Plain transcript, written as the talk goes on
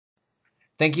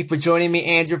Thank you for joining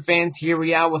me, Andrew fans. Here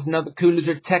we are with another cool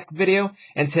loser tech video,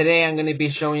 and today I'm going to be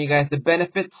showing you guys the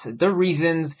benefits, the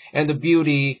reasons, and the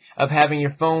beauty of having your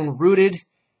phone rooted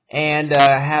and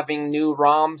having new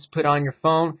ROMs put on your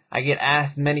phone. I get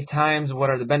asked many times what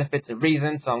are the benefits and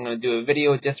reasons, so I'm going to do a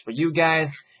video just for you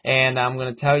guys, and I'm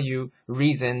going to tell you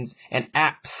reasons and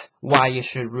apps why you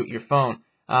should root your phone.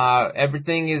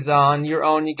 Everything is on your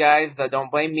own, you guys.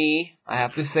 Don't blame me. I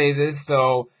have to say this,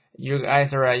 so you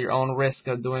guys are at your own risk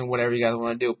of doing whatever you guys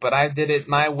want to do. But I did it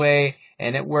my way,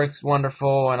 and it works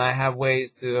wonderful, and I have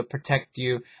ways to protect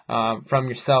you from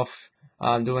yourself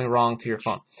doing wrong to your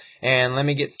phone. And let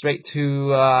me get straight to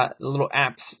little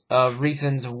apps of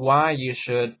reasons why you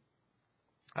should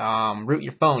root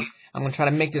your phone. I'm going to try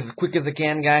to make this as quick as I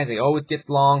can, guys. It always gets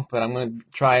long, but I'm going to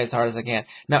try as hard as I can.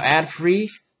 Now,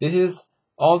 ad-free,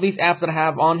 all these apps that I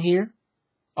have on here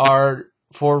are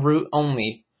for root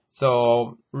only.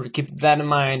 So keep that in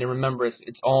mind and remember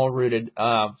it's all rooted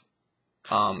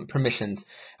permissions.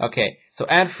 Okay, so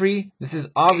ad-free, this is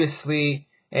obviously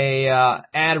a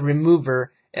ad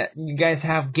remover. You guys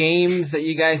have games that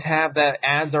you guys have that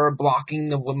ads are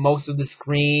blocking most of the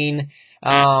screen.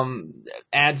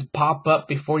 Ads pop up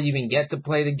before you even get to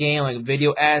play the game, like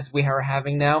video ads we are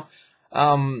having now.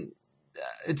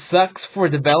 It sucks for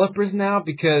developers now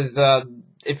because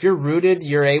if you're rooted,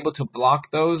 you're able to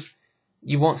block those.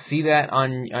 You won't see that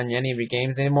on any of your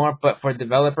games anymore. But for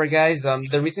developer guys,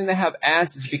 the reason they have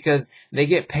ads is because they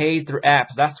get paid through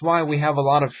apps. That's why we have a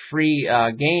lot of free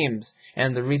games.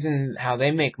 And the reason how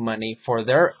they make money for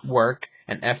their work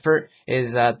and effort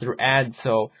is through ads.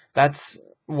 So that's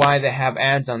why they have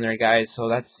ads on there, guys. So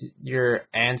that's your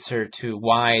answer to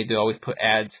why they always put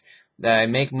ads. They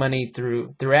make money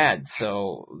through ads.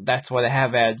 So that's why they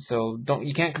have ads. So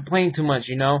you can't complain too much,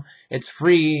 you know. It's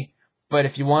free. But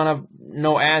if you want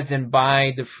no ads, then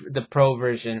buy the pro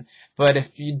version. But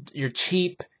if you're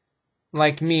cheap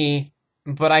like me,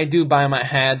 but I do buy my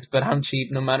ads, but I'm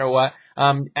cheap no matter what.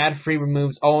 Ad-free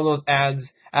removes all those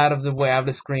ads out of the way, out of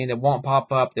the screen. They won't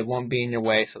pop up. They won't be in your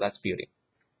way. So that's beauty.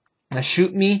 Now,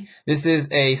 Shoot Me. This is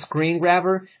a screen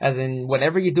grabber, as in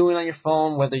whatever you're doing on your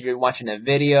phone, whether you're watching a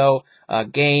video, a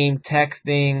game,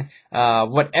 texting,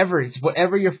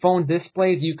 whatever your phone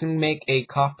displays, you can make a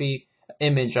copy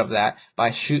image of that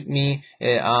by Shoot Me.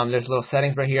 There's little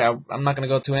settings right here. I'm not going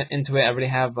to go into it. I already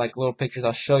have like little pictures.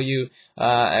 I'll show you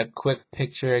a quick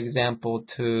picture example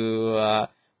to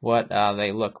what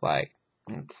they look like.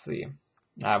 Let's see.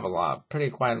 I have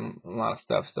quite a lot of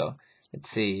stuff. So let's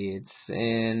see. It's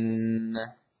in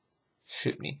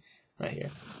Shoot Me right here.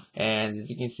 And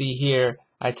as you can see here,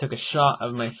 I took a shot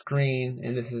of my screen,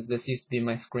 and this used to be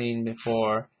my screen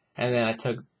before, and then I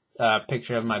took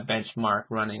picture of my benchmark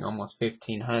running almost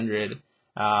 1500.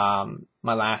 My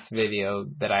last video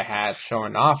that I had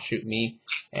showing off Shoot Me,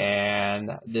 and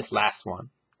this last one.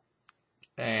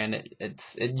 And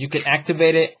you can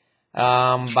activate it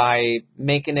by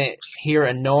making it hear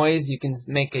a noise. You can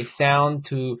make a sound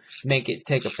to make it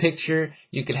take a picture.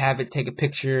 You could have it take a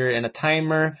picture in a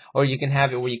timer, or you can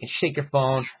have it where you can shake your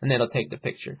phone and it'll take the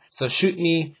picture. So Shoot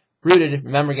Me, rooted.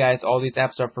 Remember, guys, all these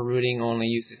apps are for rooting only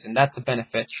uses, and that's a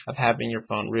benefit of having your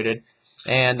phone rooted.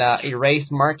 And erase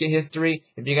market history.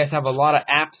 If you guys have a lot of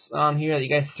apps on here that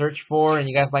you guys search for, and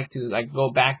you guys like to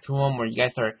go back to them, or you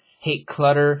guys hate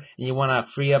clutter and you want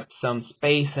to free up some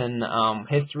space and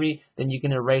history, then you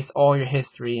can erase all your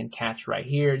history and cache right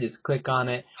here. Just click on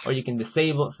it, or you can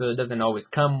disable it so it doesn't always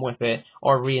come with it,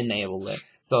 or re-enable it.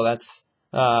 So that's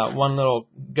one little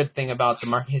good thing about the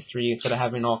market history, instead of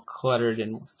having all cluttered.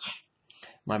 And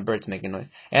my bird's making noise.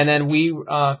 And then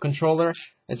Wii controller.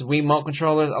 It's Wiimote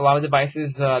controllers. A lot of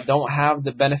devices don't have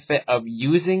the benefit of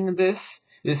using this.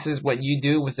 This is what you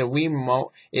do with the Wii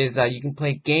remote, is you can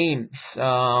play games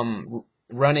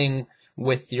running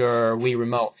with your Wii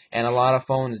remote, and a lot of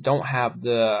phones don't have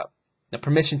the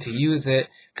permission to use it,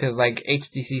 because like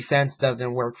HTC Sense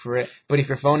doesn't work for it. But if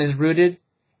your phone is rooted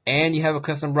and you have a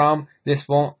custom ROM, this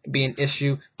won't be an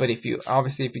issue. But if you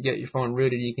get your phone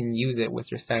rooted, you can use it with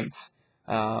your Sense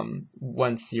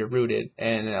once you're rooted,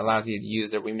 and it allows you to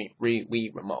use the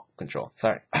Wii remote control.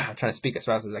 Sorry, I'm trying to speak as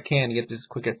fast as I can to get this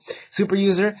quicker. Super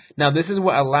user. Now this is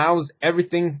what allows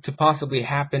everything to possibly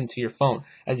happen to your phone.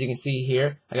 As you can see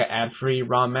here, I got ad-free,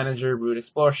 ROM manager, root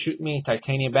explorer, Shoot Me,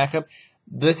 Titanium backup.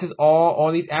 This is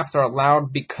all these apps are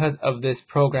allowed because of this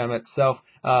program itself.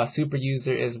 Super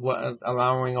user is what is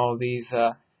allowing all these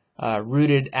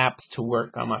rooted apps to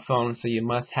work on my phone. So you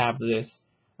must have this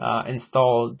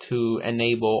installed to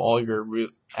enable all your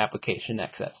root application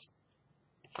access.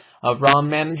 ROM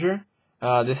manager.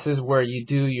 this is where you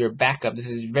do your backup. This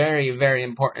is very, very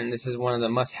important. This is one of the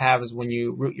must-haves when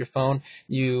you root your phone.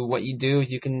 What you do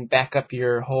is you can back up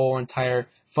your whole entire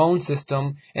phone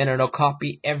system, and it'll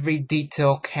copy every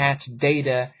detail, cache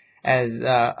data as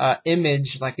a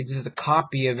image, like it's just a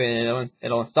copy of it. And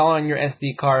it'll install on your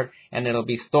SD card, and it'll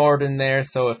be stored in there.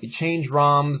 So if you change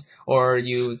ROMs or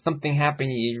something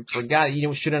happened, you forgot,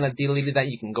 you shouldn't have deleted that,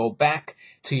 you can go back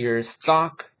to your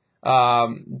stock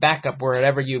backup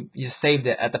wherever you saved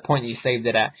it at the point you saved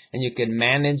it at, and you can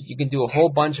manage. You can do a whole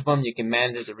bunch of them. You can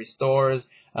manage the restores.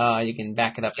 You can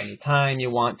back it up anytime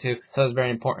you want to. So it's very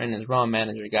important as ROM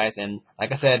manager, guys. And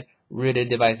like I said, rooted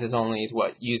devices only is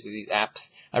what uses these apps.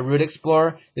 Root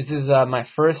Explorer. This is my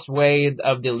first way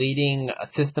of deleting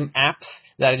system apps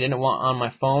that I didn't want on my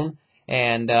phone,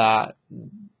 and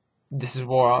this is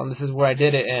where I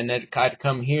did it. And I'd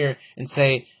come here and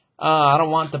say, I don't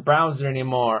want the browser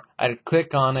anymore. I'd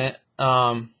click on it,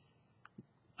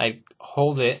 I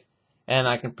hold it, and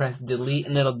I can press delete,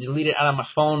 and it'll delete it out of my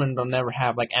phone, and it'll never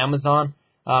have, like Amazon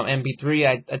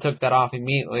MP3. I took that off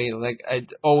immediately. Like,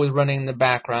 I'd always running in the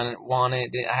background. I didn't want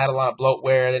it. I had a lot of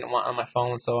bloatware I didn't want on my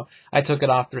phone, so I took it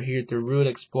off through here through Root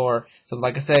Explorer. So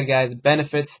like I said, guys,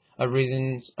 benefits of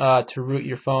reasons to root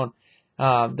your phone.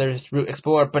 There's Root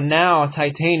Explorer, but now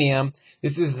Titanium.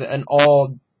 This is an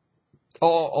all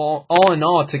in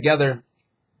all together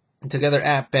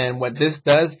app. And what this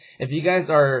does, if you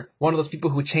guys are one of those people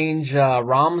who change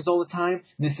ROMs all the time,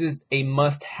 this is a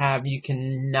must-have. You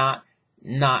cannot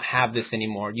not have this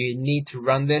anymore. You need to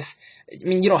run this. I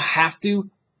mean, you don't have to,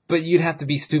 but you'd have to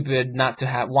be stupid not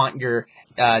to want your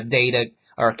data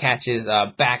or caches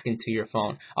back into your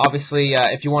phone. Obviously,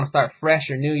 if you want to start fresh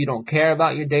or new, you don't care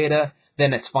about your data,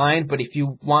 then it's fine. But if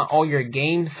you want all your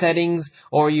game settings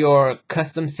or your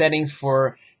custom settings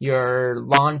for your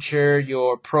launcher,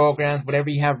 your programs, whatever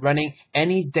you have running,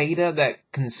 any data that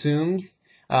consumes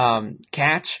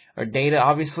cache or data,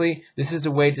 obviously, this is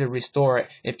the way to restore it.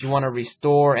 If you want to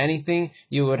restore anything,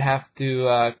 you would have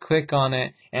to click on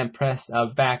it and press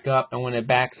backup, and when it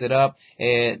backs it up,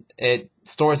 it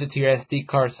stores it to your SD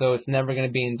card, so it's never going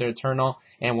to be internal.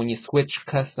 And when you switch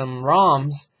custom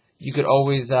ROMs, you could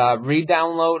always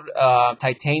re-download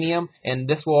Titanium, and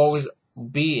this will always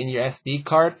be in your SD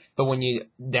card. But when you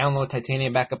download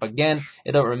Titanium back up again,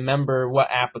 it'll remember what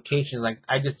applications. Like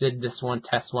I just did this one,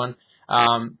 test one.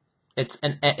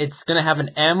 It's gonna have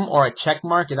an M or a check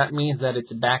mark, and that means that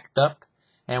it's backed up.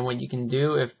 And what you can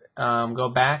do, if go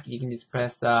back, you can just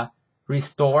press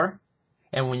restore,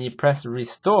 and when you press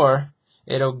restore,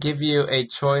 it'll give you a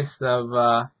choice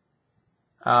of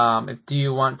if do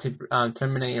you want to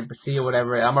terminate and proceed or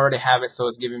whatever. I'm already have it, so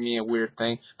it's giving me a weird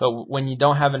thing. But when you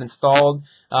don't have it installed,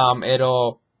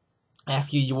 it'll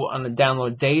ask you want to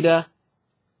download data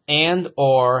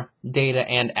or data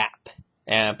and app.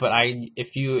 But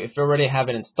if you already have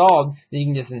it installed, then you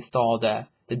can just install the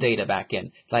data back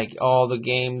in. Like all the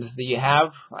games that you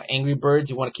have, Angry Birds,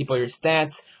 you want to keep all your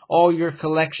stats, all your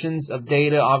collections of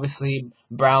data, obviously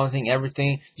browsing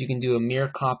everything. You can do a mirror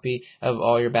copy of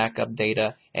all your backup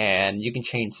data, and you can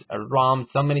change a ROM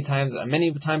many times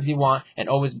you want, and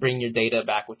always bring your data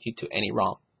back with you to any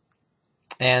ROM.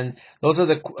 And those are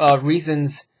the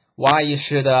reasons why you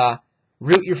should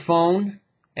root your phone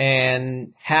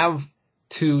and have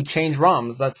to change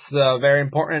ROMs. That's very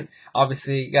important.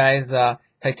 Obviously, guys,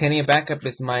 Titanium Backup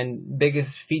is my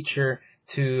biggest feature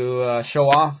to show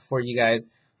off for you guys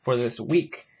for this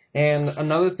week. And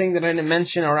another thing that I didn't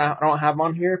mention or I don't have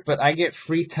on here, but I get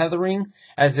free tethering,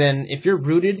 as in if you're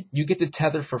rooted, you get to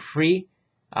tether for free.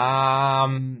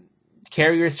 Carriers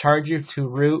charge you to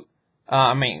root.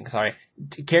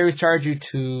 Carriers charge you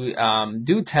to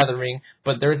do tethering,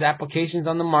 but there's applications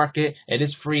on the market. It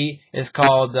is free. It's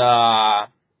called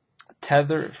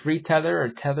free tether or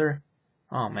tether.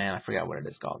 Oh man, I forgot what it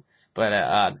is called.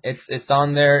 But it's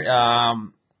on there.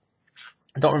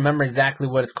 I don't remember exactly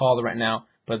what it's called right now,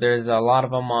 but there's a lot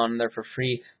of them on there for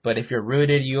free. But if you're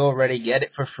rooted, you already get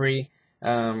it for free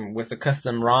with a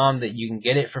custom ROM that you can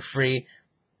get it for free.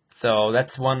 So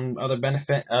that's one other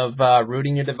benefit of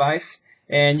rooting your device.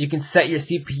 And you can set your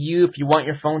CPU. If you want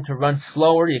your phone to run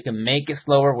slower, you can make it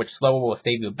slower, which slower will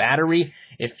save you battery.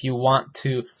 If you want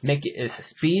to make it a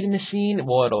speed machine,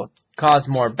 well, it'll cause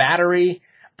more battery,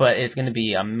 but it's going to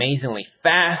be amazingly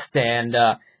fast. And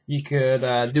you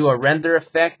could do a render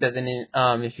effect.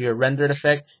 If you're a rendered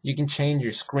effect, you can change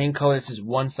your screen color. This is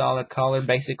one solid color,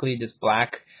 basically just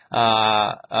black,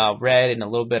 red, and a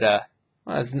little bit of,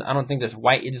 I don't think there's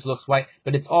white. It just looks white,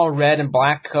 but it's all red and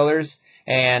black colors.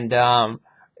 And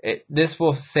this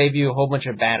will save you a whole bunch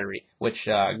of battery, which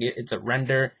it's a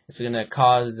render. It's going to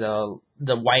cause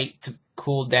the white to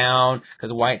cool down,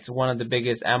 because white's one of the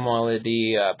biggest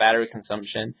AMOLED battery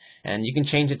consumption. And you can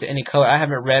change it to any color. I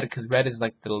have it red because red is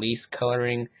like the least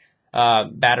coloring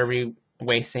battery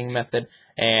wasting method,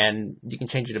 and you can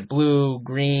change it to blue,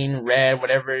 green, red,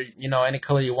 whatever, you know, any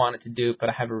color you want it to do, but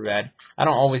I have it red. I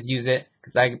don't always use it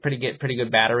because I get pretty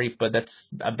good battery, but that's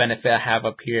a benefit I have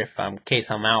up here if in case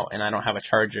I'm out and I don't have a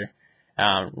charger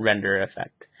render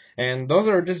effect. And those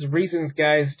are just reasons,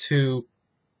 guys, to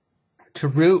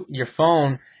root your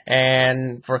phone.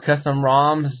 And for custom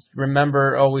ROMs,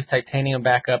 remember always titanium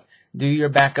backup. Do your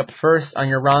backup first on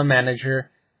your ROM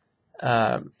manager,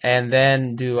 and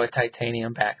then do a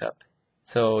titanium backup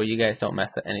so you guys don't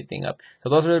mess anything up. So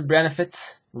those are the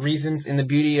benefits, reasons, and the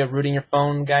beauty of rooting your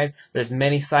phone, guys. There's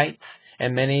many sites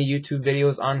and many YouTube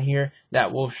videos on here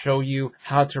that will show you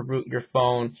how to root your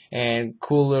phone and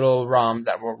cool little ROMs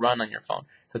that will run on your phone.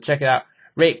 So check it out.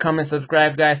 Rate, comment,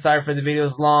 subscribe, guys. Sorry for the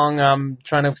videos long. I'm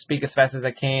trying to speak as fast as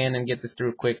I can and get this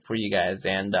through quick for you guys.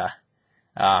 And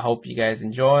hope you guys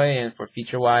enjoy. And for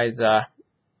feature-wise,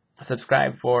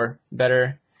 subscribe for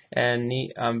better and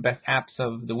neat best apps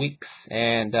of the weeks.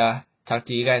 And talk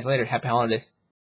to you guys later. Happy holidays.